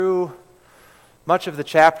Through much of the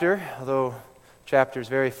chapter, although the chapter is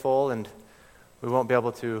very full and we won't be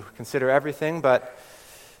able to consider everything, but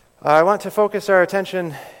I want to focus our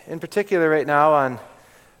attention in particular right now on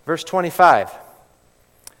verse 25.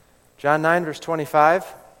 John 9, verse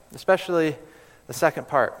 25, especially the second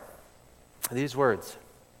part. These words,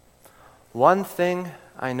 "One thing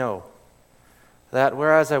I know, that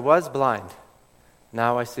whereas I was blind,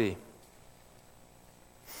 now I see."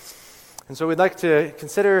 And so we'd like to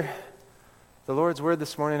consider the Lord's word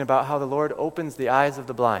this morning about how the Lord opens the eyes of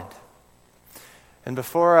the blind. And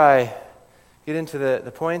before I get into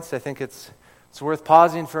the points, I think it's worth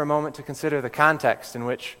pausing for a moment to consider the context in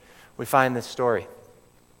which we find this story.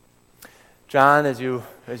 John, as you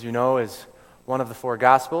know, is one of the four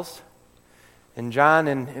Gospels. And John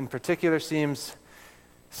in particular seems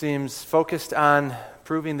focused on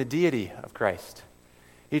proving the deity of Christ.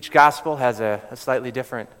 Each Gospel has a slightly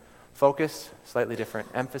different focus, slightly different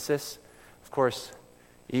emphasis. Of course,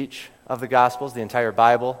 each of the Gospels, the entire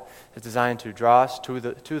Bible, is designed to draw us to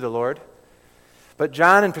the Lord. But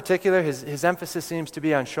John in particular, his emphasis seems to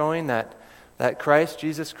be on showing that Christ,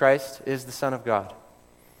 Jesus Christ, is the Son of God.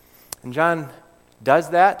 And John does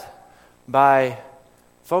that by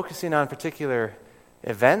focusing on particular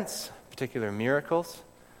events, particular miracles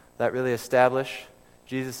that really establish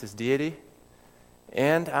Jesus' deity,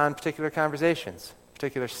 and on particular conversations,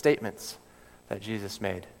 particular statements that Jesus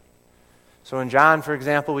made. So in John, for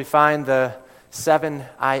example, we find the 7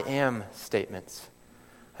 I am statements.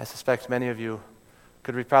 I suspect many of you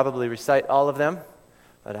could probably recite all of them,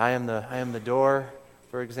 but I am the door,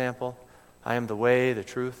 for example. I am the way, the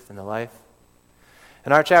truth, and the life.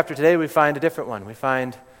 In our chapter today, we find a different one. We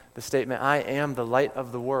find the statement, I am the light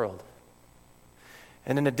of the world.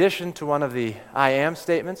 And in addition to one of the I am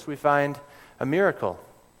statements, we find a miracle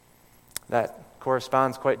that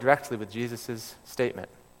corresponds quite directly with Jesus' statement.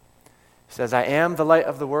 He says, I am the light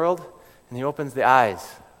of the world, and he opens the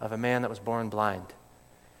eyes of a man that was born blind.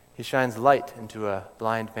 He shines light into a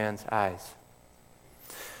blind man's eyes.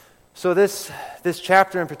 So this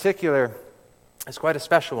chapter in particular is quite a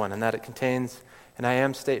special one in that it contains an I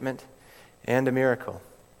am statement and a miracle.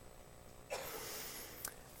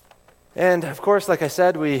 And of course, like I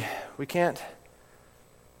said, we can't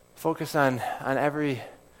focus on we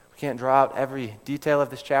can't draw out every detail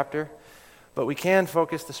of this chapter, but we can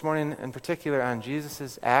focus this morning in particular on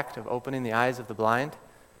Jesus' act of opening the eyes of the blind,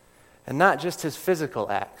 and not just his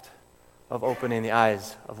physical act of opening the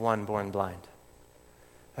eyes of one born blind.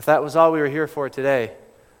 If that was all we were here for today,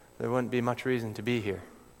 there wouldn't be much reason to be here.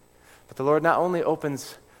 But the Lord not only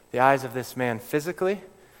opens the eyes of this man physically,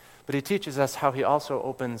 but he teaches us how he also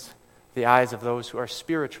opens the eyes of those who are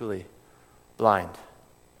spiritually blind.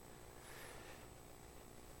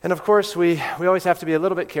 And of course, we always have to be a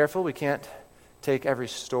little bit careful. We can't take every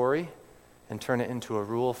story and turn it into a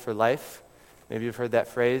rule for life. Maybe you've heard that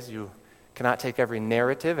phrase, you cannot take every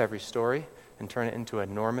narrative, every story, and turn it into a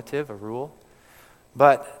normative, a rule.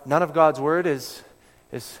 But none of God's word is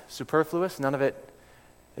superfluous. None of it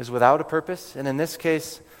is without a purpose. And in this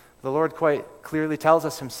case, the Lord quite clearly tells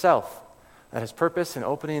us himself that his purpose in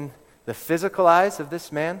opening the physical eyes of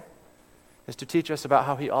this man is to teach us about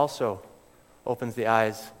how he also opens the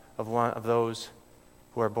eyes of one of those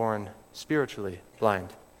who are born spiritually blind.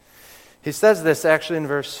 He says this actually in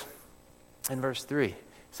verse 3. He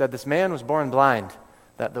said, this man was born blind,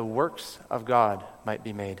 that the works of God might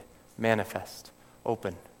be made manifest,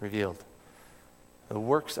 open, revealed. The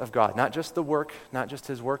works of God, not just the work, not just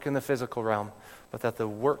his work in the physical realm, but that the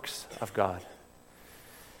works of God.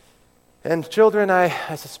 And children,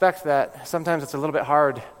 I suspect that sometimes it's a little bit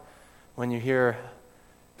hard when you hear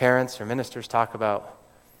parents or ministers talk about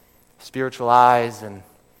spiritual eyes and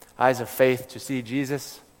eyes of faith to see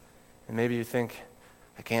Jesus. And maybe you think,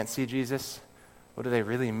 I can't see Jesus. What do they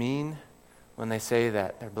really mean when they say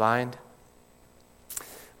that they're blind?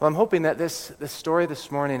 Well, I'm hoping that this story this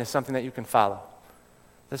morning is something that you can follow.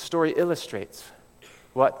 This story illustrates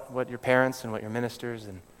what your parents and what your ministers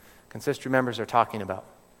and consistory members are talking about.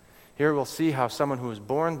 Here we'll see how someone who was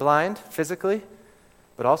born blind physically,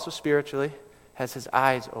 but also spiritually, has his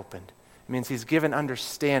eyes opened. It means he's given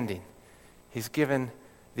understanding. He's given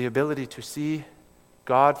the ability to see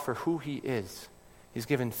God for who he is. He's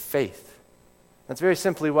given faith. That's very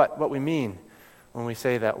simply what we mean when we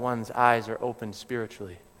say that one's eyes are opened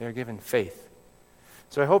spiritually. They're given faith.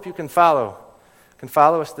 So I hope you can follow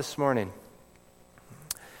us this morning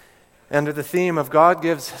under the theme of God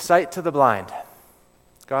gives sight to the blind.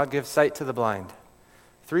 God gives sight to the blind.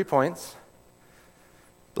 3 points.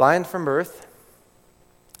 Blind from birth,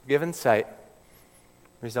 given sight,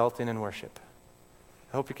 resulting in worship.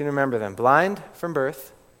 I hope you can remember them. Blind from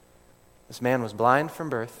birth, This man was blind from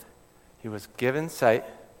birth. He was given sight,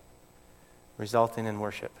 resulting in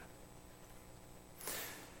worship.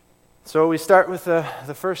 So we start with the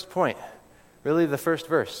first point, really the first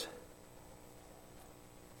verse.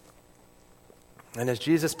 And as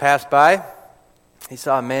Jesus passed by, he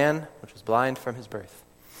saw a man which was blind from his birth.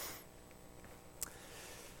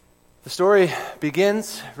 The story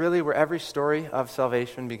begins really where every story of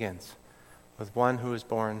salvation begins, with one who is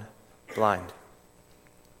born blind.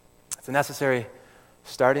 It's a necessary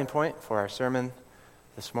starting point for our sermon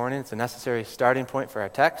this morning. It's a necessary starting point for our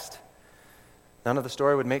text. None of the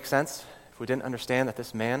story would make sense if we didn't understand that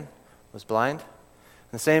this man was blind.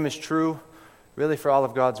 And the same is true really for all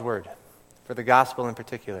of God's word, for the gospel in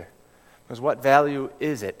particular. Because what value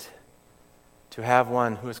is it to have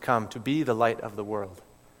one who has come to be the light of the world,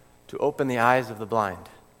 to open the eyes of the blind,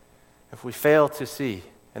 if we fail to see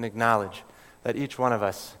and acknowledge that each one of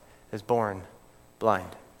us is born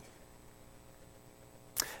blind?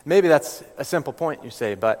 Maybe that's a simple point, you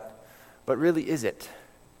say, but really is it?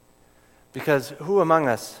 Because who among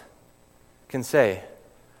us can say,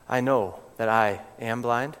 I know that I am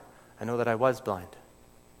blind, I know that I was blind?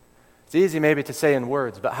 It's easy maybe to say in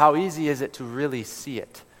words, but how easy is it to really see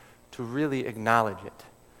it, to really acknowledge it,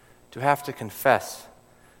 to have to confess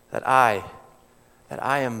that I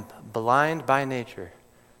am blind by nature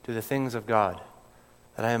to the things of God,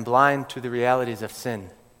 that I am blind to the realities of sin,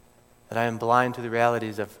 that I am blind to the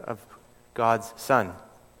realities of God's Son.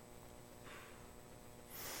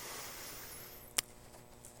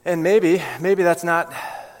 And maybe that's not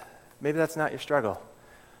your struggle,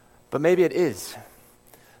 but maybe it is.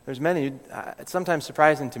 There's many. It's sometimes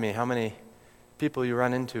surprising to me how many people you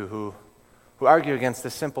run into who argue against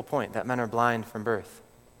this simple point that men are blind from birth.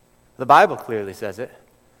 The Bible clearly says it.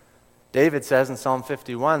 David says in Psalm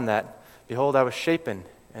 51 that, "Behold, I was shapen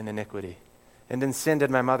in iniquity, and in sin did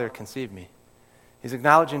my mother conceive me." He's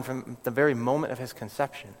acknowledging from the very moment of his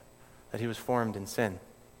conception that he was formed in sin.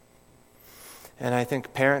 And I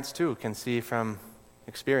think parents, too, can see from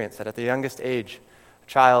experience that at the youngest age, a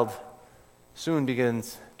child soon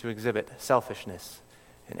begins to exhibit selfishness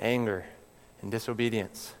and anger and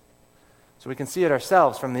disobedience. So we can see it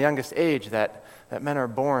ourselves from the youngest age that men are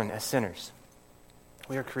born as sinners.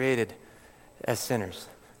 We are created as sinners.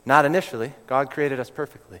 Not initially. God created us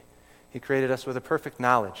perfectly. He created us with a perfect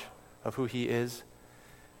knowledge of who He is,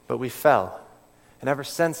 but we fell. And ever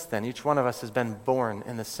since then, each one of us has been born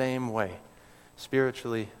in the same way,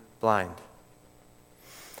 spiritually blind.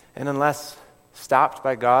 And unless stopped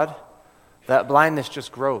by God, that blindness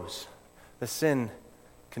just grows. The sin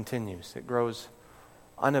continues. It grows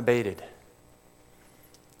unabated.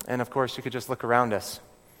 And of course, you could just look around us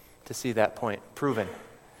to see that point proven.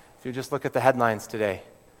 If you just look at the headlines today,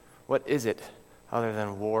 what is it other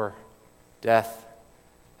than war, death,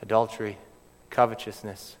 adultery,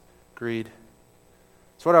 covetousness, greed?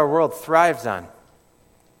 It's what our world thrives on.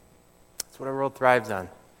 It's what our world thrives on.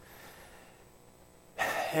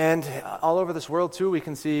 And all over this world, too, we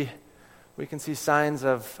can see signs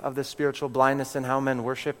of this spiritual blindness in how men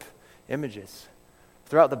worship images.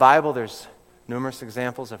 Throughout the Bible, there's numerous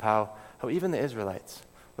examples of how even the Israelites,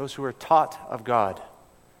 those who were taught of God,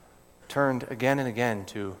 turned again and again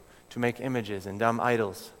to make images and dumb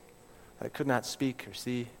idols that could not speak or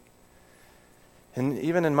see. And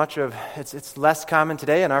even in much of, it's less common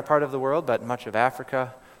today in our part of the world, but much of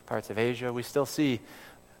Africa, parts of Asia, we still see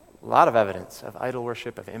a lot of evidence of idol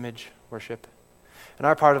worship, of image worship. In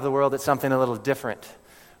our part of the world, it's something a little different.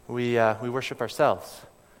 We worship ourselves.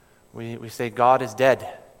 We say God is dead.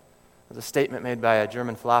 It was a statement made by a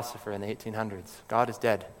German philosopher in the 1800s. God is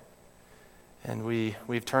dead. And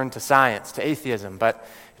we've turned to science, to atheism, but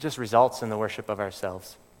it just results in the worship of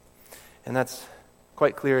ourselves. And that's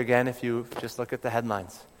quite clear again if you just look at the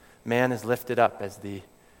headlines. Man is lifted up as the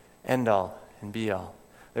end-all and be-all.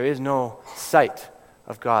 There is no sight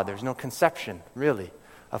of God. There's no conception, really,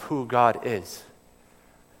 of who God is.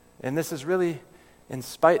 And this is really in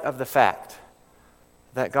spite of the fact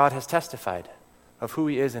that God has testified of who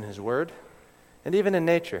He is in His Word and even in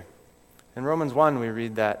nature. In Romans 1, we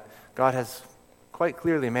read that God has quite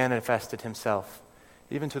clearly manifested Himself,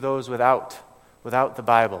 even to those without the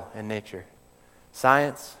Bible and nature.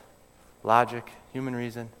 Science, logic, human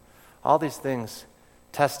reason, all these things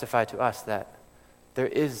testify to us that there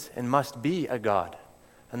is and must be a God,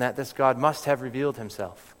 and that this God must have revealed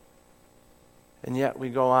Himself. And yet we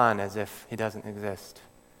go on as if He doesn't exist.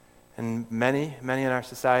 And many in our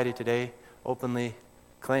society today openly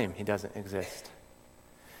claim He doesn't exist.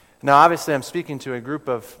 Now, obviously, I'm speaking to a group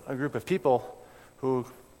of people who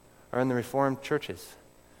are in the Reformed churches.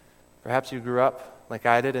 Perhaps you grew up, like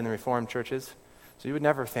I did, in the Reformed churches, so you would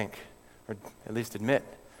never think or at least admit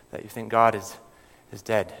that you think God is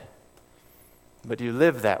dead. But do you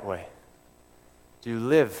live that way? Do you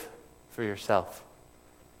live for yourself?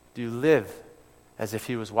 Do you live as if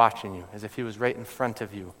he was watching you, as if he was right in front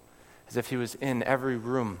of you, as if he was in every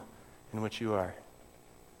room in which you are?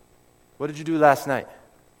 What did you do last night?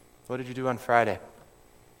 What did you do on Friday?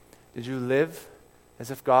 Did you live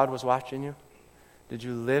as if God was watching you? Did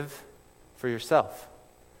you live for yourself?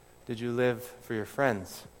 Did you live for your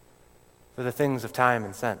friends? For the things of time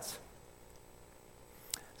and sense?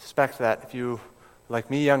 I suspect that if you, like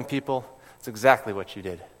me, young people, it's exactly what you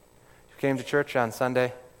did. You came to church on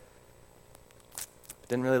Sunday,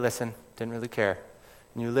 didn't really listen, didn't really care,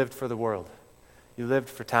 and you lived for the world. You lived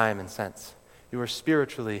for time and sense. You were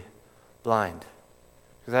spiritually blind.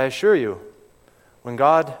 Because I assure you, when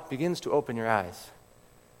God begins to open your eyes,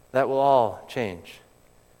 that will all change.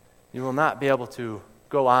 You will not be able to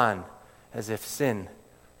go on as if sin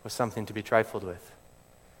was something to be trifled with.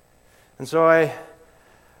 And so I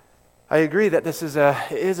agree that this is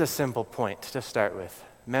a simple point to start with.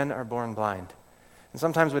 Men are born blind. And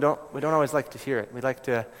sometimes we don't always like to hear it. We like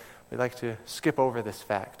to skip over this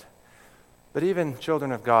fact. But even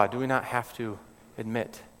children of God, do we not have to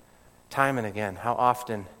admit time and again how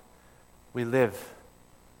often we live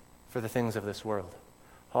for the things of this world?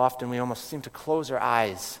 How often we almost seem to close our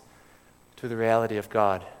eyes to the reality of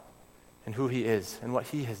God and who he is and what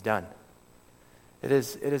he has done. It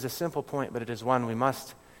is a simple point, but it is one we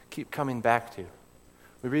must keep coming back to.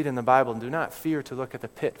 We read in the Bible, do not fear to look at the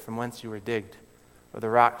pit from whence you were digged, or the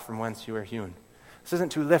rock from whence you were hewn. This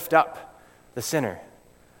isn't to lift up the sinner.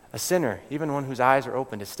 A sinner, even one whose eyes are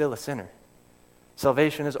opened, is still a sinner.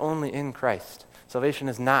 Salvation is only in Christ. Salvation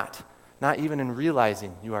is not even in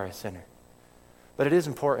realizing you are a sinner. But it is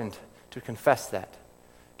important to confess that,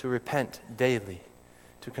 to repent daily,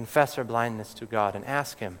 to confess our blindness to God and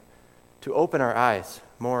ask him to open our eyes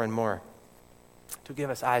more and more, to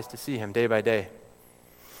give us eyes to see him day by day.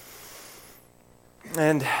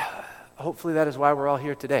 And hopefully that is why we're all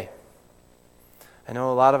here today. I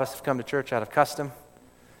know a lot of us have come to church out of custom,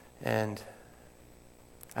 and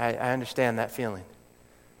I understand that feeling.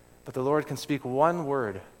 But the Lord can speak one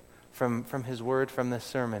word from his word, from this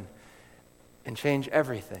sermon, and change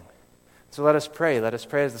everything. So let us pray. Let us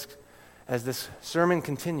pray as this sermon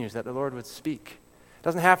continues, that the Lord would speak. It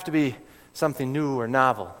doesn't have to be something new or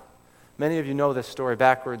novel. Many of you know this story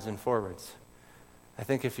backwards and forwards. I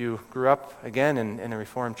think if you grew up, again, in a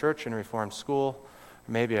Reformed church, in a Reformed school,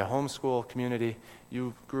 or maybe a homeschool community,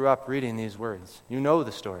 you grew up reading these words. You know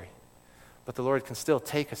the story. But the Lord can still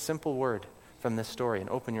take a simple word from this story and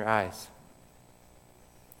open your eyes.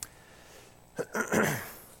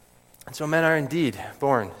 And so men are indeed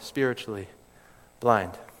born spiritually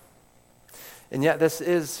blind. And yet this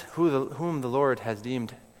is whom the Lord has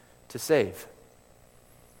deemed to save.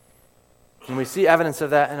 And we see evidence of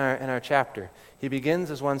that in our chapter. He begins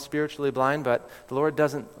as one spiritually blind, but the Lord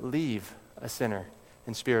doesn't leave a sinner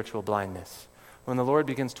in spiritual blindness. When the Lord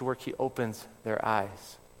begins to work, he opens their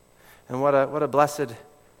eyes. And what a blessed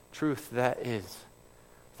truth that is,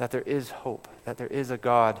 that there is hope, that there is a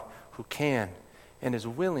God who can and is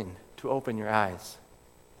willing to open your eyes.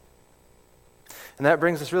 And that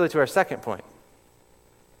brings us really to our second point.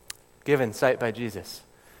 Given sight by Jesus.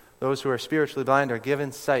 Those who are spiritually blind are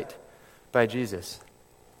given sight by Jesus.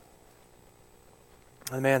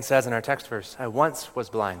 The man says in our text verse, I once was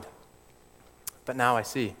blind, but now I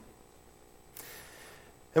see.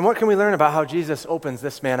 And what can we learn about how Jesus opens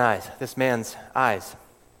this man's eyes?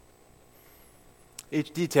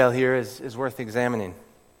 Each detail here is worth examining.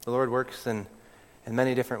 The Lord works in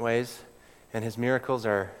many different ways, and his miracles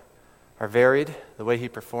are varied. The way he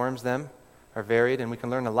performs them are varied, and we can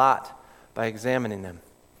learn a lot by examining them.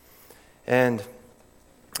 And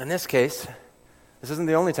in this case, this isn't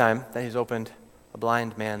the only time that he's opened a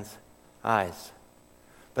blind man's eyes.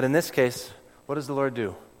 But in this case, what does the Lord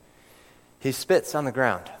do? He spits on the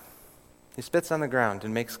ground. He spits on the ground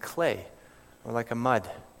and makes clay, or like a mud,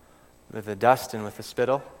 with the dust and with the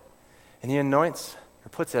spittle. And he anoints, or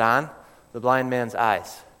puts it on, the blind man's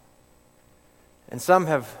eyes. And some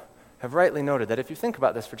have rightly noted that if you think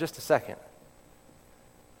about this for just a second,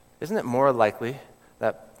 isn't it more likely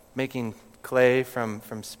that making clay from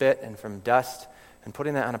spit and from dust and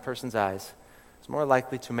putting that on a person's eyes is more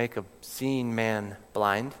likely to make a seeing man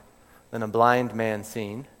blind than a blind man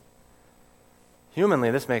seeing?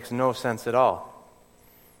 Humanly, this makes no sense at all.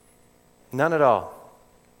 None at all.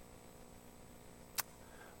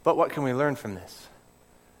 But what can we learn from this?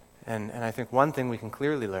 And I think one thing we can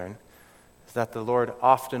clearly learn is that the Lord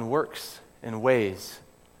often works in ways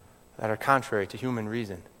that are contrary to human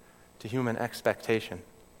reason, to human expectation.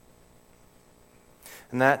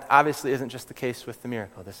 And that obviously isn't just the case with the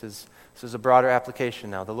miracle. This is a broader application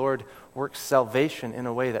now. The Lord works salvation in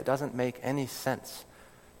a way that doesn't make any sense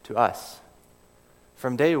to us.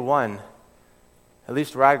 From day one, at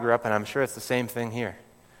least where I grew up, and I'm sure it's the same thing here,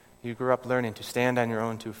 you grew up learning to stand on your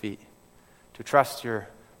own 2 feet, to trust your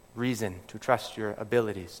reason, to trust your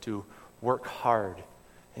abilities, to work hard,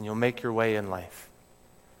 and you'll make your way in life.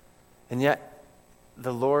 And yet,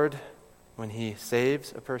 the Lord, when He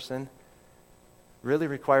saves a person, really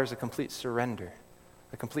requires a complete surrender,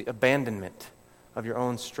 a complete abandonment of your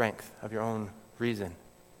own strength, of your own reason.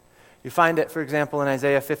 You find it, for example, in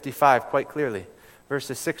Isaiah 55 quite clearly,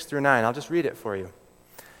 verses 6 through 9. I'll just read it for you.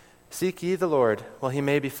 Seek ye the Lord while He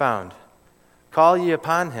may be found. Call ye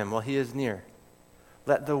upon Him while He is near.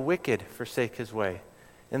 Let the wicked forsake his way,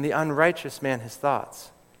 and the unrighteous man his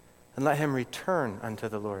thoughts. And let him return unto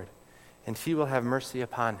the Lord, and He will have mercy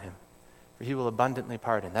upon him, for He will abundantly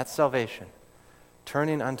pardon. That's salvation.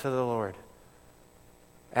 Turning unto the Lord.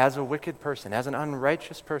 As a wicked person, as an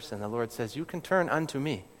unrighteous person, the Lord says, you can turn unto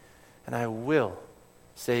me, and I will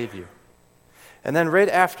save you. And then right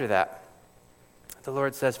after that, the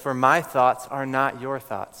Lord says, for my thoughts are not your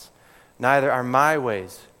thoughts, neither are my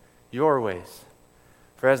ways your ways.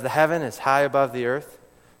 For as the heaven is high above the earth,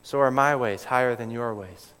 so are my ways higher than your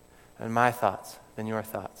ways, and my thoughts than your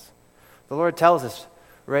thoughts. The Lord tells us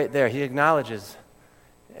right there, He acknowledges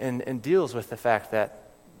and deals with the fact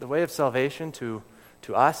that the way of salvation to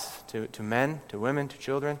us, to men, to women, to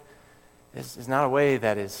children, is not a way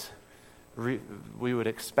that we would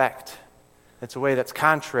expect. It's a way that's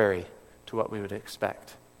contrary to what we would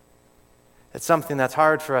expect. It's something that's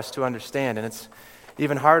hard for us to understand, and it's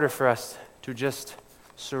even harder for us to just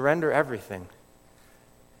surrender everything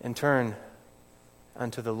and turn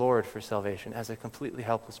unto the Lord for salvation as a completely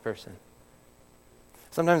helpless person.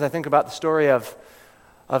 Sometimes I think about the story of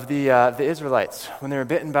the Israelites when they were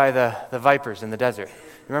bitten by the vipers in the desert.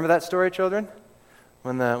 You remember that story, children?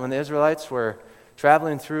 When the Israelites were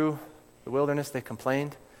traveling through the wilderness, they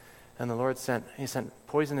complained, and the Lord sent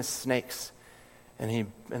poisonous snakes, and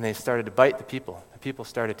they started to bite the people. The people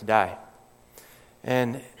started to die.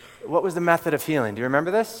 And what was the method of healing? Do you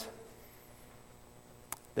remember this?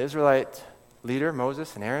 The Israelite leader,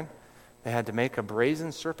 Moses and Aaron, they had to make a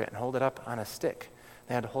brazen serpent and hold it up on a stick.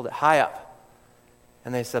 They had to hold it high up.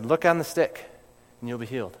 And they said, look on the stick, and you'll be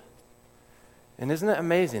healed. And isn't it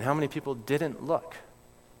amazing how many people didn't look?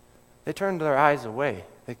 They turned their eyes away.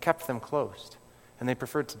 They kept them closed. And they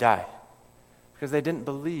preferred to die because they didn't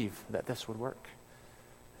believe that this would work.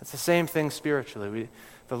 It's the same thing spiritually.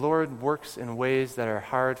 The Lord works in ways that are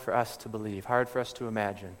hard for us to believe, hard for us to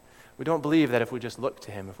imagine. We don't believe that if we just look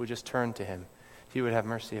to Him, if we just turn to Him, He would have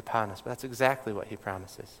mercy upon us. But that's exactly what He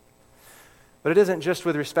promises. But it isn't just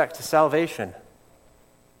with respect to salvation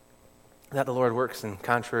that the Lord works in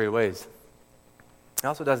contrary ways. He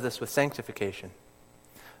also does this with sanctification.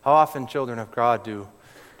 How often, children of God, do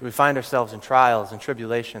we find ourselves in trials and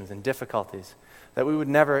tribulations and difficulties that we would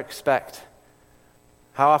never expect?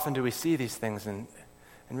 How often do we see these things and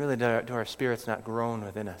really do our spirits not groan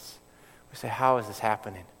within us? We say, how is this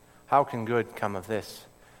happening? How can good come of this?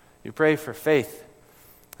 You pray for faith,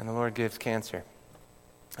 and the Lord gives cancer.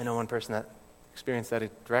 I know one person that experienced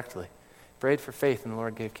that directly. Prayed for faith, and the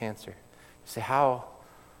Lord gave cancer. You say, how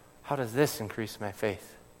does this increase my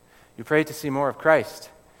faith? You pray to see more of Christ,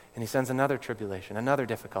 and He sends another tribulation, another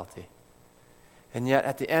difficulty. And yet,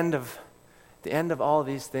 at the end of all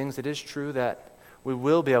these things, it is true that we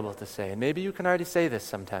will be able to say, and maybe you can already say this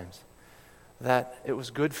sometimes, that it was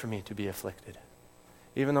good for me to be afflicted.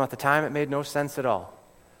 Even though at the time it made no sense at all.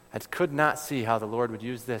 I could not see how the Lord would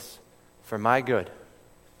use this for my good.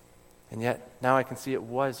 And yet, now I can see it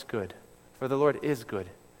was good. For the Lord is good,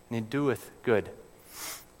 and He doeth good.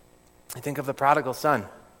 I think of the prodigal son.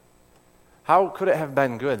 How could it have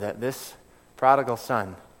been good that this prodigal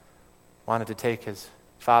son wanted to take his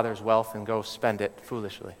father's wealth and go spend it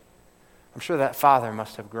foolishly? I'm sure that father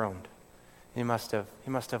must have groaned. He must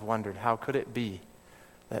have wondered, how could it be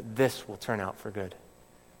that this will turn out for good?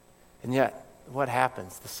 And yet, what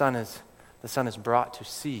happens? The son is brought to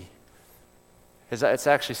see. It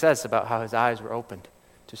actually says about how his eyes were opened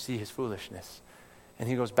to see his foolishness. And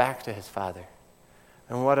he goes back to his father.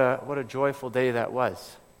 And what a joyful day that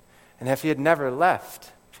was. And if he had never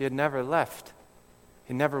left, he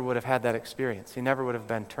never would have had that experience. He never would have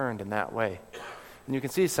been turned in that way. And you can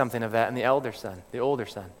see something of that in the older son.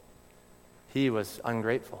 He was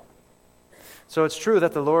ungrateful. So it's true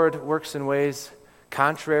that the Lord works in ways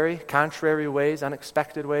contrary ways,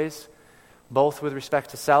 unexpected ways, both with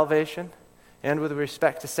respect to salvation and with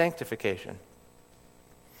respect to sanctification.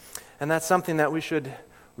 And that's something that we should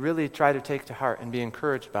really try to take to heart and be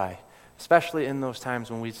encouraged by, especially in those times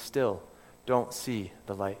when we still don't see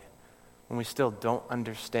the light, when we still don't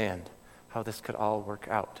understand how this could all work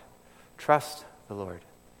out. Trust the Lord.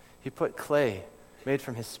 He put clay made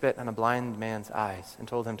from his spit on a blind man's eyes and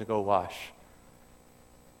told him to go wash.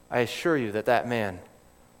 I assure you that that man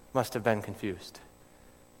must have been confused.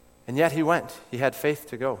 And yet he went. He had faith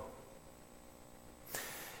to go.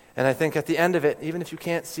 And I think at the end of it, even if you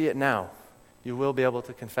can't see it now, you will be able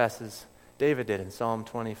to confess as David did in Psalm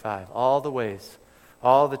 25. All the ways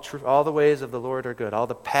of the Lord are good. All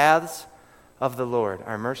the paths of the Lord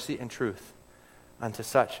are mercy and truth unto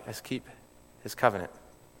such as keep his covenant.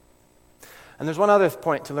 And there's one other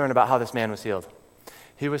point to learn about how this man was healed.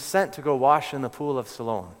 He was sent to go wash in the pool of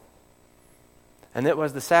Siloam. And it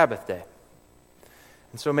was the Sabbath day.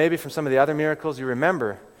 And so maybe from some of the other miracles you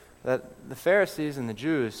remember that the Pharisees and the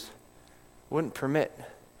Jews wouldn't permit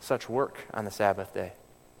such work on the Sabbath day.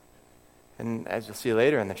 And as you'll see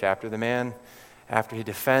later in the chapter, the man, after he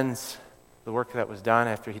defends the work that was done,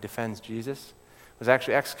 after he defends Jesus, was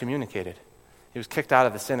actually excommunicated. He was kicked out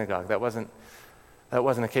of the synagogue. That wasn't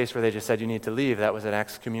a case where they just said you need to leave. That was an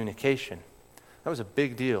excommunication. That was a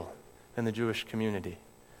big deal in the Jewish community.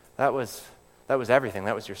 That was everything.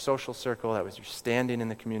 That was your social circle. That was your standing in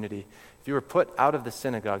the community. If you were put out of the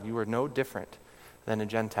synagogue, you were no different than a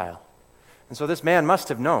Gentile. And so this man must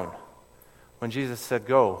have known when Jesus said,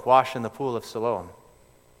 go, wash in the pool of Siloam,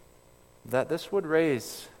 that this would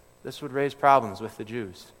raise problems with the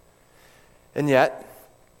Jews. And yet,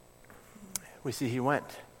 we see he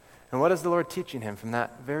went. And what is the Lord teaching him from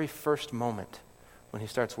that very first moment when he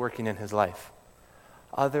starts working in his life?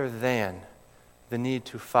 Other than the need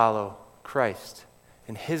to follow Christ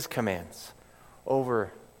and his commands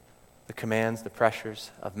over the commands, the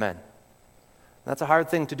pressures of men. That's a hard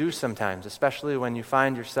thing to do sometimes, especially when you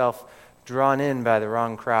find yourself drawn in by the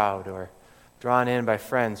wrong crowd or drawn in by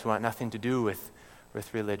friends who want nothing to do with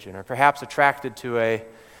religion, or perhaps attracted to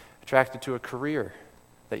a career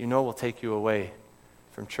that you know will take you away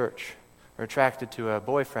from church, or attracted to a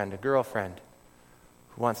boyfriend, a girlfriend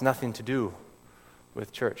who wants nothing to do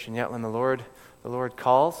with church. And yet when the Lord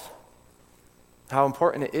calls, how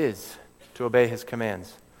important it is to obey his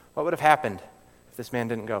commands. What would have happened if this man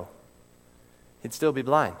didn't go? He'd still be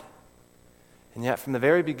blind. And yet from the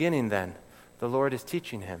very beginning then, the Lord is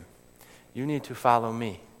teaching him, you need to follow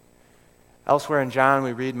me. Elsewhere in John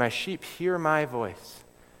we read, my sheep hear my voice,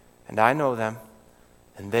 and I know them,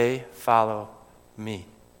 and they follow me.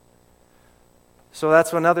 So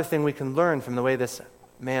that's another thing we can learn from the way this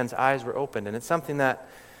man's eyes were opened, and it's something that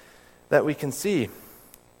we can see.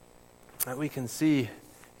 That we can see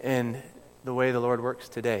in the way the Lord works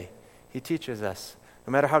today. He teaches us,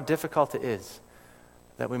 no matter how difficult it is,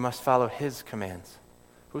 that we must follow his commands.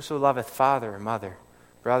 Whoso loveth father or mother,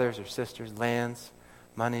 brothers or sisters, lands,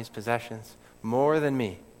 monies, possessions, more than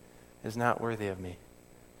me, is not worthy of me.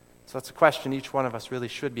 So it's a question each one of us really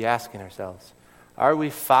should be asking ourselves. Are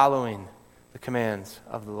we following the commands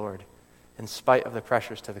of the Lord in spite of the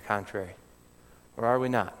pressures to the contrary? Or are we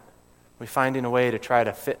not? Are we finding a way to try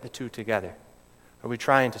to fit the two together? Are we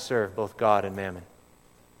trying to serve both God and mammon?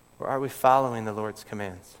 Or are we following the Lord's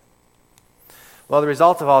commands? Well, the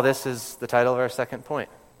result of all this is the title of our second point.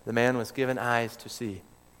 The man was given eyes to see.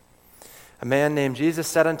 A man named Jesus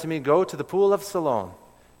said unto me, go to the pool of Siloam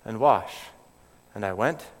and wash. And I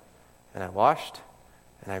went, and I washed,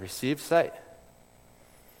 and I received sight.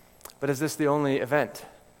 But is this the only event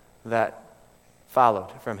that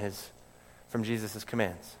followed from Jesus'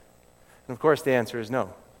 commands? And of course the answer is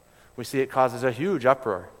no. We see it causes a huge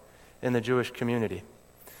uproar in the Jewish community.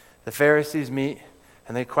 The Pharisees meet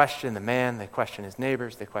and they question the man, they question his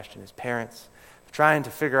neighbors, they question his parents, trying to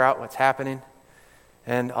figure out what's happening.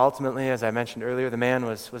 And ultimately, as I mentioned earlier, the man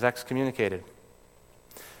was excommunicated.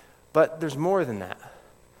 But there's more than that.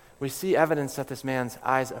 We see evidence that this man's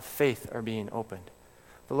eyes of faith are being opened.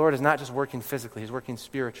 The Lord is not just working physically, he's working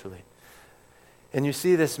spiritually. And you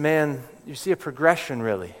see this man, you see a progression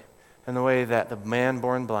really in the way that the man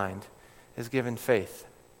born blind is given faith.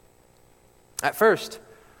 At first,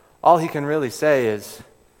 all he can really say is,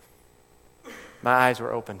 my eyes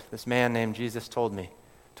were opened. This man named Jesus told me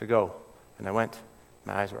to go. And I went,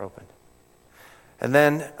 my eyes were opened. And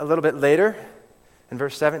then a little bit later, in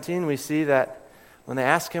verse 17, we see that when they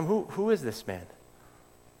ask him, who is this man?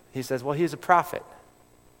 He says, well, he's a prophet.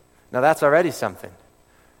 Now that's already something.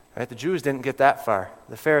 Right? The Jews didn't get that far.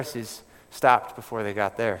 The Pharisees stopped before they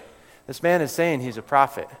got there. This man is saying he's a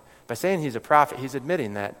prophet. By saying he's a prophet, he's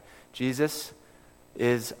admitting that Jesus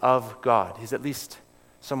is of God. He's at least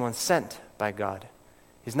someone sent by God.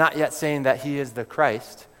 He's not yet saying that he is the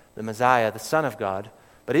Christ, the Messiah, the Son of God,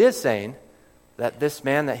 But he is saying that this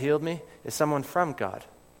man that healed me is someone from God.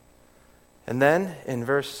 And then in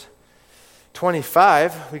verse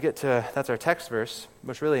 25, we get to, that's our text verse,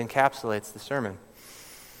 which really encapsulates the sermon.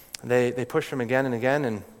 They push him again and again,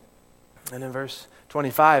 and in verse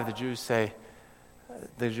 25, the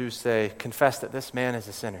Jews say, confess that this man is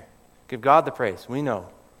a sinner. Give God the praise. We know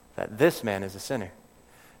that this man is a sinner.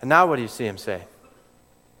 And now what do you see him say?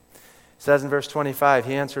 It says in verse 25,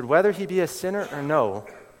 he answered, whether he be a sinner or no,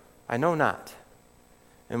 I know not.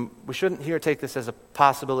 And we shouldn't here take this as a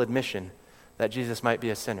possible admission that Jesus might be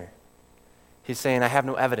a sinner. He's saying, I have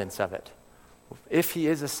no evidence of it. If he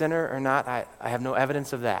is a sinner or not, I have no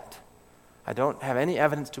evidence of that. I don't have any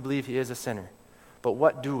evidence to believe he is a sinner. But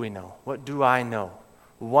what do we know? What do I know?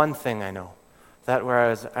 One thing I know, that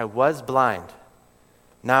whereas I was blind,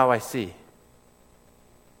 now I see.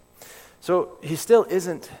 So he still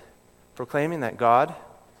isn't proclaiming that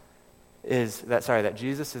that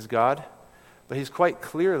Jesus is God, but he's quite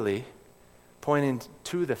clearly pointing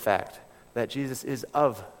to the fact that Jesus is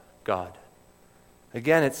of God.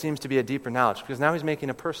 Again, it seems to be a deeper knowledge, because now he's making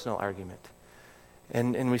a personal argument.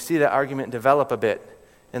 And we see that argument develop a bit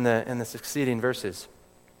in the succeeding verses,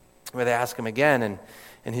 where they ask him again,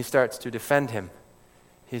 and he starts to defend him.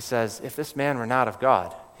 He says, if this man were not of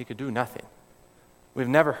God, he could do nothing. We've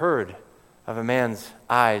never heard of a man's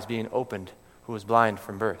eyes being opened who was blind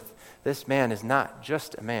from birth. This man is not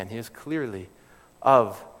just a man. He is clearly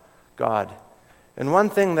of God. And one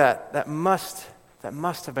thing that must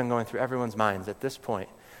have been going through everyone's minds at this point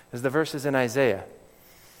is the verses in Isaiah.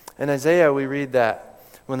 In Isaiah, we read that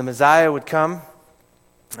when the Messiah would come,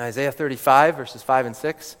 Isaiah 35, verses 5 and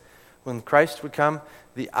 6, when Christ would come,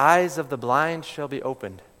 the eyes of the blind shall be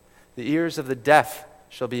opened, the ears of the deaf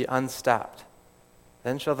shall be unstopped.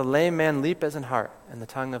 Then shall the lame man leap as an hart, and the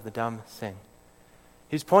tongue of the dumb sing.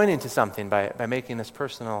 He's pointing to something by making this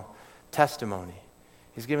personal testimony.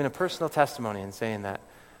 He's giving a personal testimony and saying that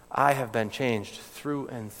I have been changed through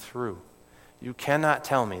and through. You cannot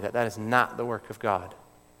tell me that is not the work of God.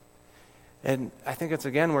 And I think it's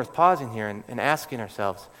again worth pausing here and asking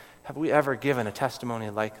ourselves, have we ever given a testimony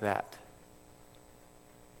like that?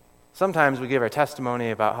 Sometimes we give our testimony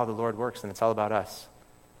about how the Lord works and it's all about us.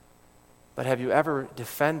 But have you ever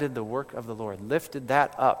defended the work of the Lord, lifted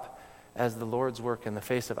that up as the Lord's work in the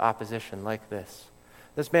face of opposition like this?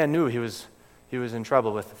 This man knew he was in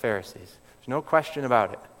trouble with the Pharisees. There's no question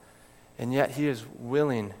about it. And yet he is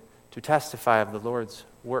willing to testify of the Lord's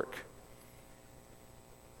work.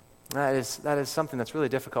 That is something that's really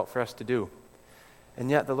difficult for us to do. And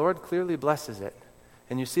yet the Lord clearly blesses it.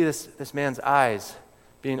 And you see this man's eyes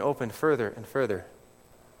being opened further and further.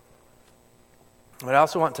 But I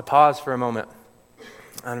also want to pause for a moment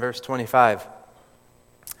on verse 25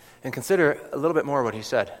 and consider a little bit more what he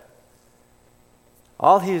said.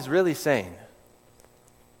 All he is really saying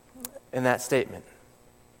in that statement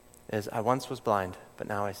is, I once was blind, but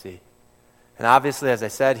now I see. And obviously, as I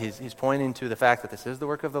said, he's pointing to the fact that this is the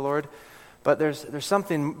work of the Lord, but there's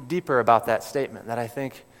something deeper about that statement that I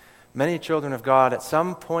think many children of God at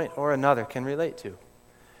some point or another can relate to.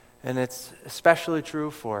 And it's especially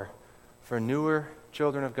true for newer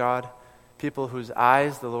children of God, people whose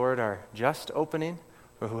eyes the Lord are just opening,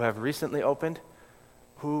 or who have recently opened,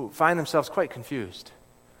 who find themselves quite confused,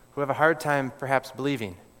 who have a hard time perhaps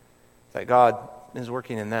believing that God is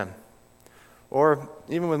working in them. Or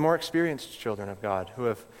even with more experienced children of God who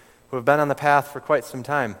have been on the path for quite some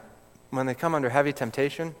time. When they come under heavy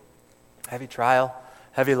temptation, heavy trial,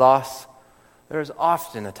 heavy loss, there is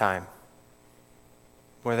often a time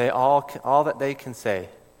where they all that they can say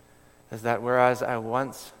is that whereas I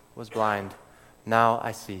once was blind, now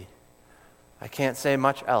I see. I can't say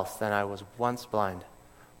much else than I was once blind,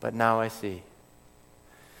 but now I see.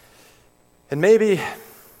 And maybe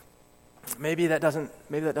that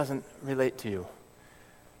doesn't relate to you.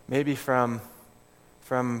 Maybe from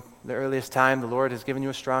the earliest time, the Lord has given you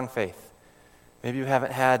a strong faith. Maybe you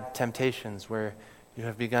haven't had temptations where you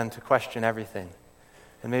have begun to question everything.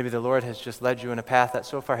 And maybe the Lord has just led you in a path that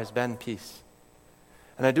so far has been peace.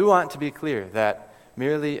 And I do want to be clear that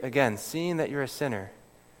merely, again, seeing that you're a sinner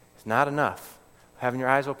is not enough. Having your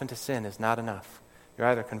eyes open to sin is not enough. You're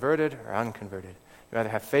either converted or unconverted. You either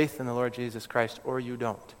have faith in the Lord Jesus Christ or you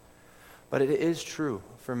don't. But it is true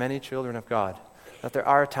for many children of God that there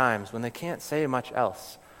are times when they can't say much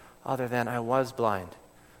else other than, I was blind,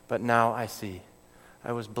 but now I see.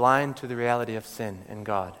 I was blind to the reality of sin in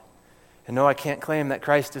God. And no, I can't claim that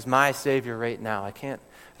Christ is my Savior right now. I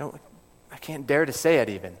can't dare to say it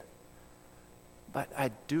even. But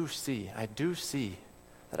I do see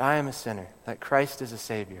that I am a sinner, that Christ is a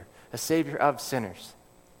Savior of sinners.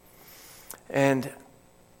 And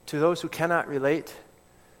to those who cannot relate,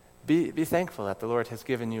 be thankful that the Lord has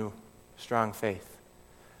given you strong faith.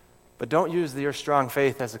 But don't use your strong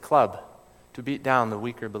faith as a club to beat down the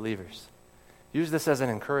weaker believers. Use this as an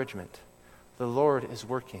encouragement. The Lord is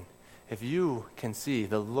working. If you can see,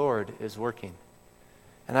 the Lord is working.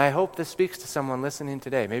 And I hope this speaks to someone listening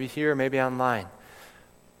today, maybe here, maybe online.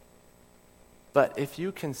 But if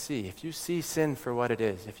you can see, if you see sin for what it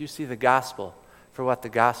is, if you see the gospel for what the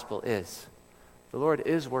gospel is, the Lord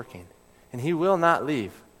is working. And he will not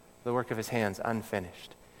leave the work of his hands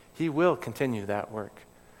unfinished. He will continue that work.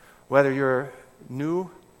 Whether you're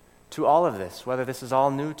new to all of this, whether this is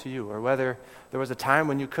all new to you, or whether there was a time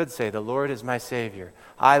when you could say, the Lord is my Savior.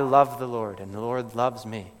 I love the Lord, and the Lord loves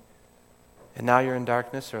me. And now you're in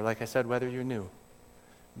darkness, or like I said, whether you're new.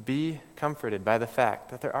 Be comforted by the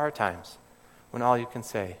fact that there are times when all you can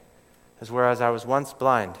say is, whereas I was once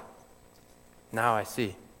blind, now I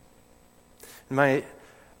see. And my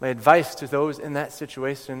advice to those in that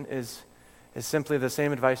situation is simply the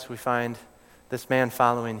same advice we find this man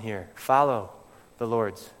following here. Follow the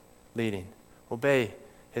Lord's leading. Obey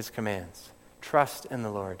his commands. Trust in the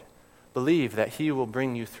Lord. Believe that he will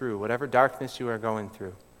bring you through whatever darkness you are going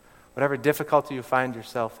through, whatever difficulty you find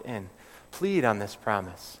yourself in. Plead on this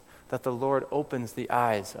promise that the Lord opens the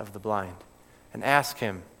eyes of the blind, and ask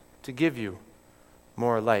him to give you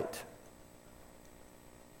more light.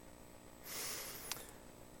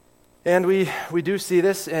 And we do see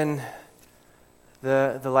this in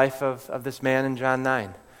the life of this man in John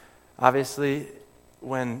 9. Obviously,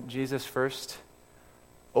 when Jesus first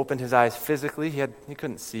opened his eyes physically, he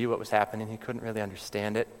couldn't see what was happening. He couldn't really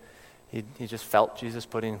understand it. He just felt Jesus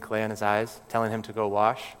putting clay on his eyes, telling him to go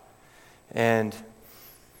wash. And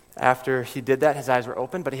after he did that, his eyes were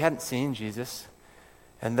open, but he hadn't seen Jesus.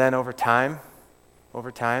 And then over time,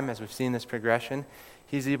 as we've seen this progression,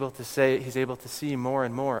 he's able to see more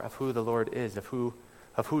and more of who the Lord is, of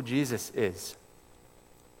who Jesus is.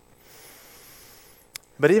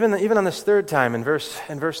 But even on this third time, in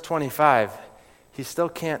verse 25, he still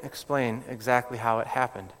can't explain exactly how it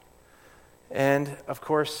happened. And of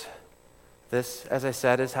course, this, as I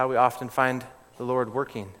said, is how we often find the Lord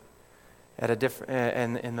working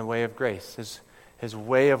in the way of grace. His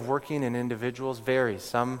way of working in individuals varies.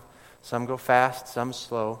 Some go fast, some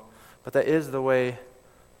slow, but that is the way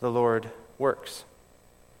the Lord works.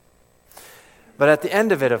 But at the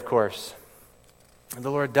end of it, of course,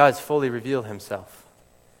 the Lord does fully reveal himself.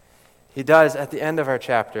 He does, at the end of our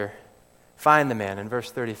chapter, find the man in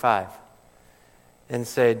verse 35 and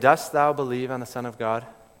say, "Dost thou believe on the Son of God?"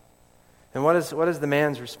 And what is the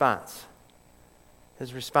man's response?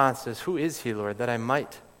 His response is, "Who is he, Lord, that I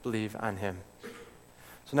might believe on him?"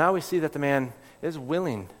 So now we see that the man is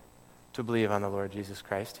willing to believe on the Lord Jesus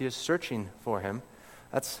Christ. He is searching for him.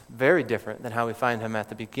 That's very different than how we find him at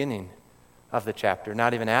the beginning of the chapter,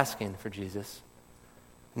 not even asking for Jesus.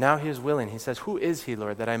 Now he is willing. He says, "Who is he,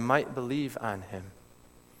 Lord, that I might believe on him?"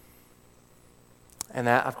 And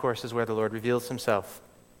that, of course, is where the Lord reveals himself.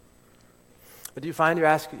 But do you find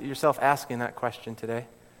yourself asking that question today?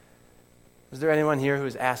 Is there anyone here who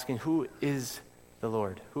is asking, who is the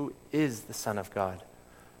Lord? Who is the Son of God?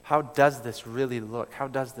 How does this really look? How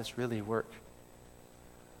does this really work?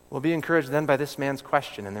 We'll be encouraged then by this man's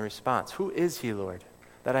question and the response. "Who is he, Lord,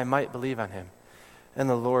 that I might believe on him?" And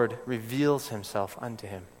the Lord reveals himself unto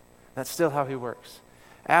him. That's still how he works.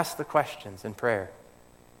 Ask the questions in prayer.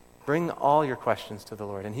 Bring all your questions to the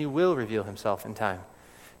Lord, and he will reveal himself in time.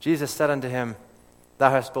 Jesus said unto him, "Thou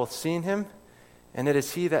hast both seen him, and it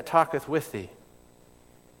is he that talketh with thee."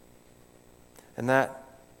 And that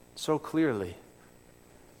so clearly,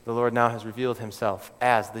 the Lord now has revealed himself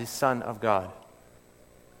as the Son of God.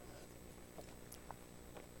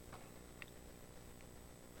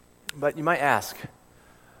 But you might ask,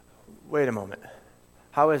 wait a moment.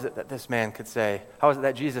 How is it that this man could say, how is it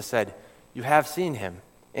that Jesus said, "You have seen him,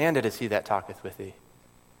 and it is he that talketh with thee"?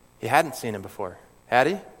 He hadn't seen him before, had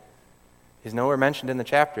he? He's nowhere mentioned in the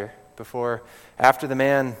chapter before. After the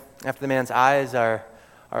man's eyes are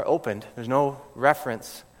opened, there's no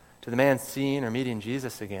reference to the man seeing or meeting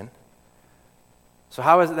Jesus again. So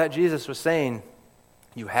how is it that Jesus was saying,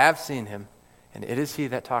 "You have seen him, and it is he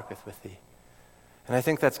that talketh with thee"? And I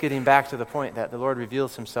think that's getting back to the point that the Lord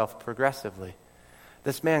reveals himself progressively.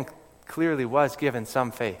 This man clearly was given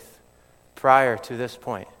some faith prior to this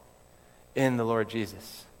point in the Lord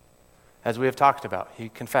Jesus. As we have talked about, he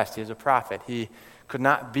confessed he is a prophet. He could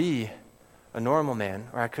not be a normal man,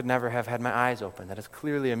 or I could never have had my eyes open. That is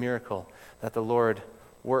clearly a miracle that the Lord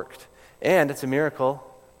worked. And it's a miracle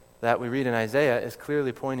that we read in Isaiah is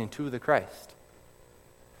clearly pointing to the Christ.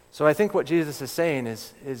 So I think what Jesus is saying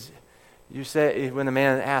is You say, when the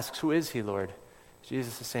man asks, "Who is he, Lord?"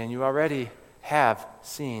 Jesus is saying, you already have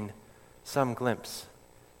seen some glimpse.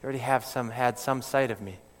 You already have had some sight of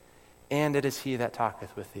me. And it is he that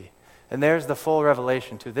talketh with thee. And there's the full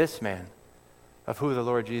revelation to this man of who the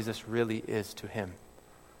Lord Jesus really is to him.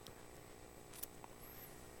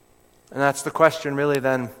 And that's the question really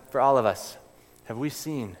then for all of us. Have we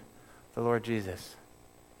seen the Lord Jesus?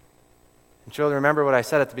 And children, remember what I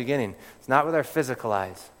said at the beginning. It's not with our physical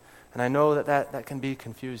eyes. And I know that can be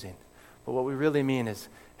confusing. But what we really mean is,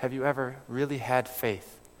 have you ever really had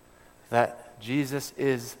faith that Jesus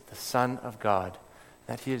is the Son of God,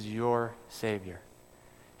 that he is your Savior?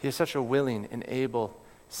 He is such a willing and able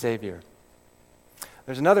Savior.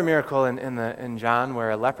 There's another miracle in John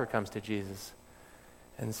where a leper comes to Jesus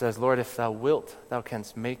and says, "Lord, if thou wilt, thou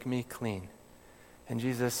canst make me clean." And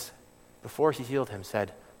Jesus, before he healed him,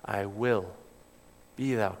 said, "I will,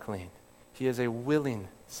 be thou clean." He is a willing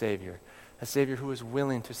Savior, a Savior who is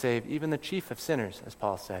willing to save even the chief of sinners, as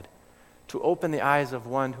Paul said, to open the eyes of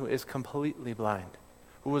one who is completely blind,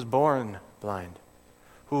 who was born blind,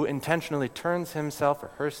 who intentionally turns himself or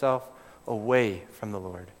herself away from the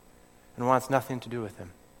Lord and wants nothing to do with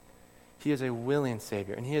him. He is a willing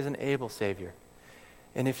Savior, and he is an able Savior.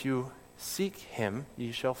 And if you seek him,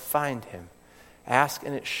 ye shall find him. Ask,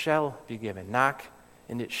 and it shall be given. Knock,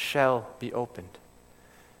 and it shall be opened.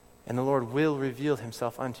 And the Lord will reveal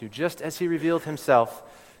himself unto you, just as he revealed himself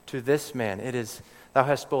to this man. It is, thou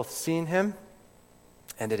hast both seen him,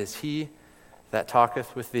 and it is he that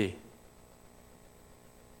talketh with thee.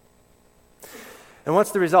 And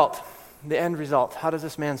what's the result? The end result. How does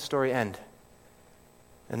this man's story end?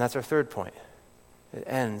 And that's our third point. It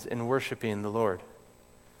ends in worshiping the Lord.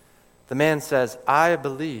 The man says, "I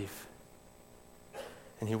believe,"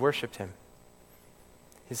 and he worshiped him.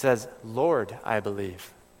 He says, "Lord, I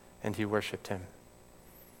believe," and he worshiped him.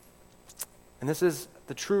 And this is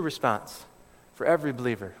the true response for every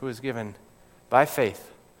believer who is given, by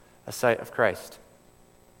faith, a sight of Christ.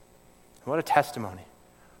 What a testimony.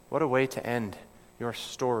 What a way to end your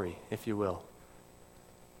story, if you will.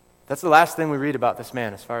 That's the last thing we read about this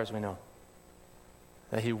man, as far as we know,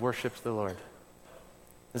 that he worshiped the Lord.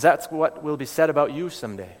 Is that what will be said about you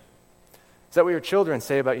someday? Is that what your children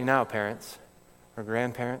say about you now, parents or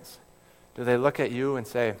grandparents? Do they look at you and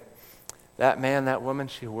say, "That man, that woman,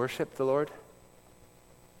 she worshiped the Lord"?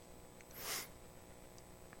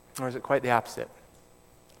 Or is it quite the opposite?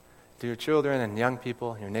 Do your children and young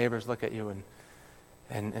people, your neighbors look at you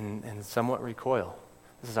and somewhat recoil?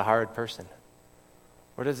 This is a hard person.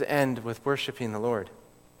 Or does it end with worshiping the Lord?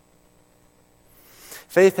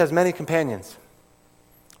 Faith has many companions.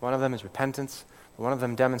 One of them is repentance. One of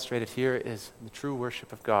them demonstrated here is the true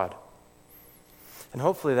worship of God. And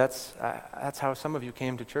hopefully that's how some of you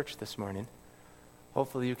came to church this morning.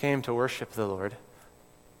 Hopefully you came to worship the Lord.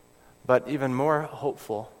 But even more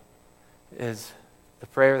hopeful is the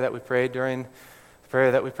prayer that we prayed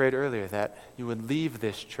earlier, that you would leave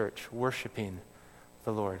this church worshiping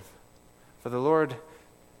the Lord. For the Lord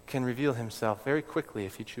can reveal himself very quickly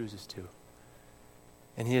if he chooses to.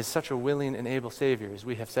 And he is such a willing and able Savior, as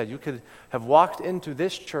we have said. You could have walked into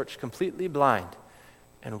this church completely blind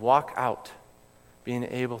and walk out being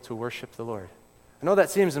able to worship the Lord. I know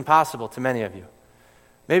that seems impossible to many of you.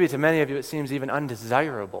 Maybe to many of you it seems even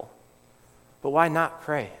undesirable. But why not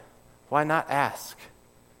pray? Why not ask?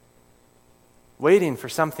 Waiting for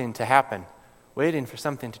something to happen, waiting for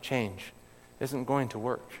something to change, isn't going to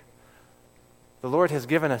work. The Lord has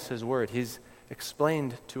given us his word. He's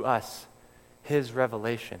explained to us his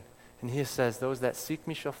revelation. And he says, "Those that seek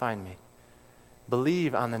me shall find me.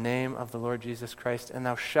 Believe on the name of the Lord Jesus Christ, and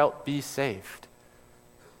thou shalt be saved."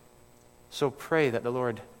 So pray that the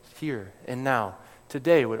Lord here and now,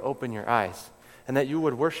 today, would open your eyes, and that you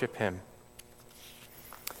would worship him.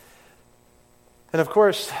 And of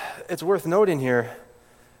course, it's worth noting here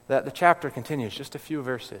that the chapter continues, just a few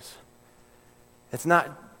verses. It's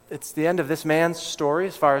the end of this man's story,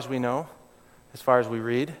 as far as we know, as far as we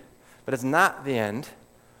read, but it's not the end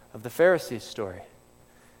of the Pharisees' story.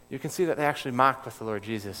 You can see that they actually mocked with the Lord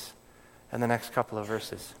Jesus in the next couple of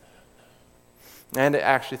verses. And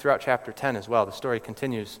actually throughout chapter 10 as well, the story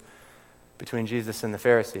continues between Jesus and the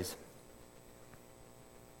Pharisees.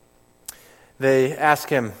 They ask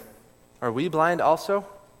him, "Are we blind also?"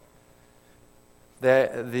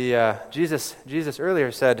 Jesus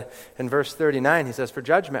earlier said in verse 39, he says, "For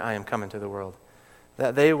judgment I am come into the world,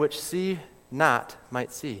 that they which see not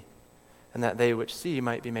might see, and that they which see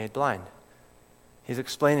might be made blind." He's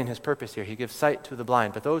explaining his purpose here. He gives sight to the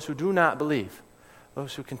blind, but those who do not believe,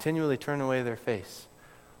 those who continually turn away their face,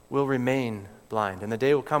 will remain blind, and the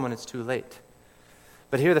day will come when it's too late.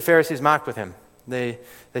 But here the Pharisees mock with him. They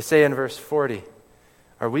say in verse 40,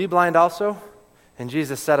 "Are we blind also?" And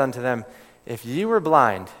Jesus said unto them, "If ye were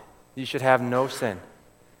blind, ye should have no sin.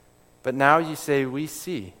 But now ye say, We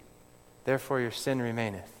see, therefore your sin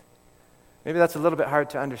remaineth." Maybe that's a little bit hard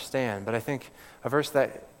to understand, but I think a verse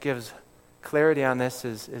that gives clarity on this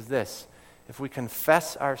is this. If we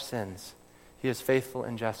confess our sins, he is faithful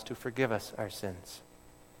and just to forgive us our sins.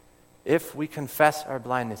 If we confess our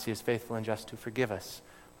blindness, he is faithful and just to forgive us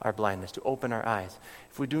our blindness, to open our eyes.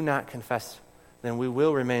 If we do not confess, then we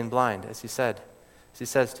will remain blind, as he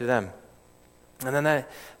says to them. And then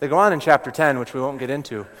they go on in chapter 10, which we won't get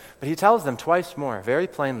into, but he tells them twice more, very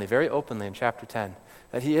plainly, very openly in chapter 10,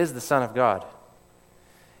 that he is the Son of God.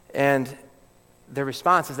 And their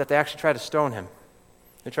response is that they actually try to stone him.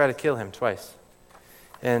 They try to kill him twice.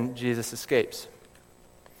 And Jesus escapes.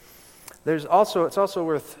 It's also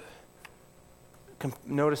worth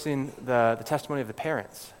noticing the testimony of the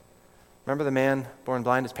parents. Remember the man born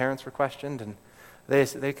blind, his parents were questioned, and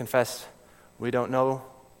they confess, "We don't know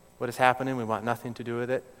what is happening, we want nothing to do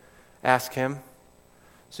with it. Ask him."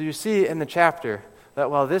 So you see in the chapter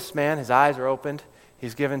that while this man, his eyes are opened,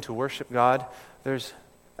 he's given to worship God, there's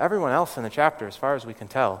everyone else in the chapter, as far as we can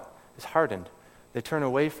tell, is hardened. They turn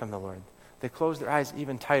away from the Lord. They close their eyes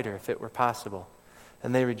even tighter if it were possible,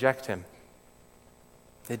 and they reject him.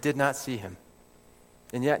 They did not see him.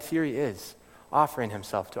 And yet here he is, offering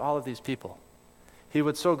himself to all of these people. He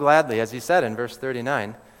would so gladly, as he said in verse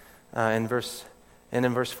 39, and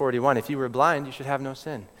in verse 41, "If you were blind, you should have no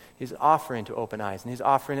sin." He's offering to open eyes, and he's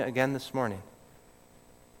offering it again this morning.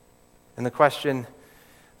 And the question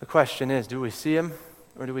is, do we see him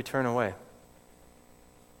or do we turn away?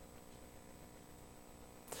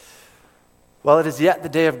 Well, it is yet the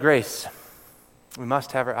day of grace. We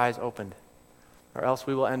must have our eyes opened, or else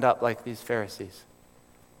we will end up like these Pharisees.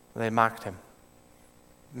 They mocked him.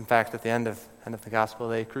 In fact, at the end of the gospel,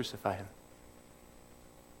 they crucify him.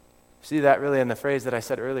 See that really in the phrase that I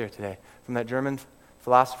said earlier today, from that German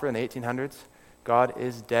philosopher in the 1800s, "God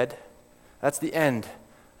is dead." That's the end.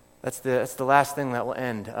 That's the last thing that will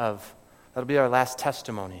end of. That'll be our last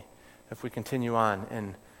testimony if we continue on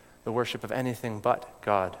in the worship of anything but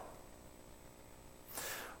God.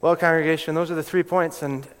 Well, congregation, those are the 3 points,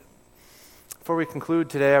 and before we conclude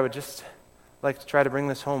today, I would just like to try to bring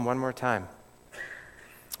this home one more time.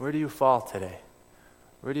 Where do you fall today?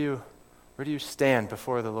 Where do you stand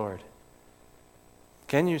before the Lord?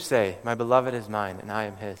 Can you say, "My beloved is mine and I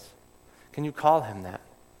am his"? Can you call him that?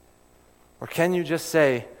 Or can you just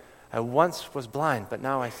say, "I once was blind, but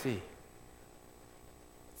now I see"?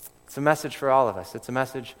 It's a message for all of us. It's a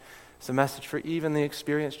message for even the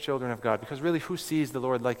experienced children of God. Because really, who sees the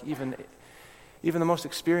Lord like even the most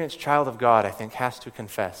experienced child of God, I think, has to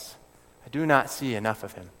confess, "I do not see enough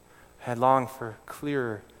of him. I long for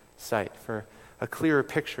clearer sight, for a clearer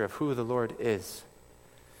picture of who the Lord is."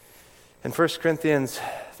 In 1 Corinthians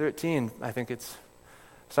 13, I think it's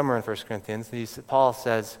somewhere in 1 Corinthians, Paul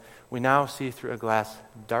says, "We now see through a glass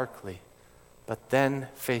darkly, but then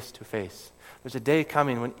face to face." There's a day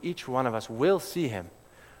coming when each one of us will see him.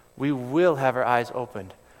 We will have our eyes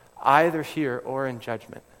opened, either here or in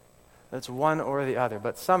judgment. That's one or the other.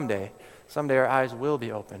 But someday our eyes will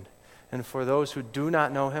be opened. And for those who do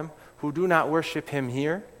not know him, who do not worship him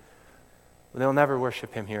here, they'll never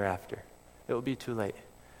worship him hereafter. It will be too late.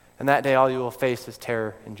 And that day all you will face is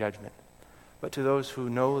terror and judgment. But to those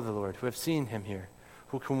who know the Lord, who have seen him here,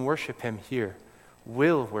 who can worship him here,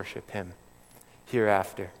 will worship him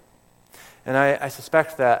hereafter. And I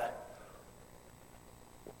suspect that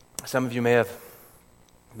some of you may have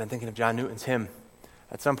been thinking of John Newton's hymn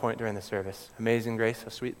at some point during the service. "Amazing grace, how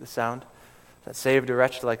sweet the sound that saved a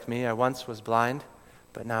wretch like me. I once was blind,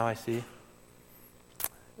 but now I see."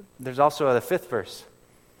 There's also the 5th verse.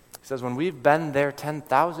 It says, "When we've been there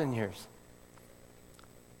 10,000 years."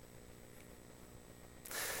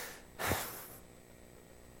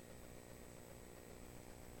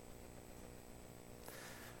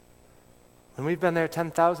 When we've been there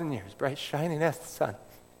 10,000 years, bright shining as the sun,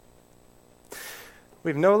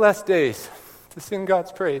 we've no less days to sing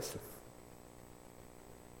God's praise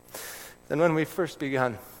than when we first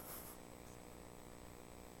begun.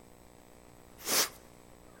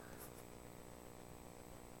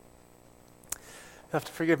 You have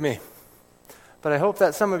to forgive me, but I hope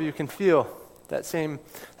that some of you can feel that same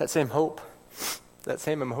hope, that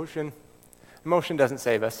same emotion. Emotion doesn't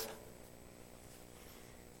save us.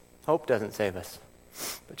 Hope doesn't save us,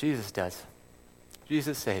 but Jesus does.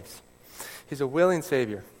 Jesus saves. He's a willing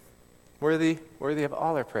Savior, worthy of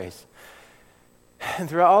all our praise. And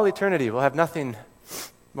throughout all eternity, we'll have nothing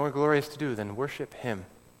more glorious to do than worship him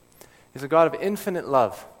He's a God of infinite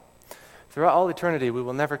love. Throughout all eternity, we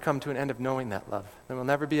will never come to an end of knowing that love. There will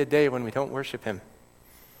never be a day when we don't worship him.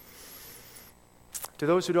 To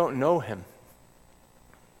those who don't know him,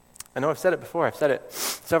 I know I've said it before. I've said it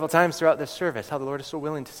several times throughout this service, how the Lord is so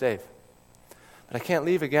willing to save. But I can't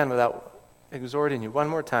leave again without exhorting you one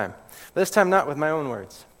more time. This time not with my own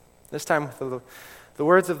words. This time with the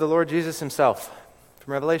words of the Lord Jesus himself.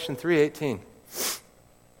 From Revelation 3:18.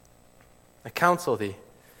 I counsel thee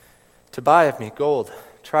to buy of me gold,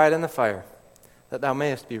 tried in the fire, that thou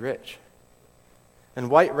mayest be rich, and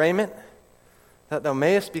white raiment, that thou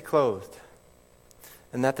mayest be clothed,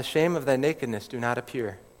 and that the shame of thy nakedness do not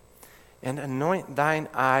appear. And anoint thine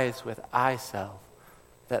eyes with eye salve,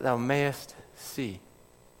 that thou mayest see.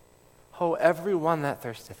 Ho, every one that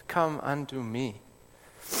thirsteth, come unto me.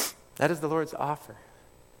 That is the Lord's offer.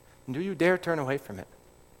 And do you dare turn away from it?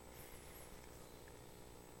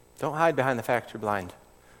 Don't hide behind the fact you're blind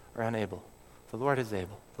or unable. The Lord is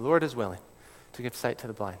able. The Lord is willing to give sight to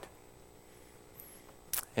the blind.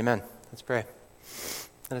 Amen. Let's pray.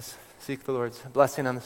 Let us seek the Lord's blessing on this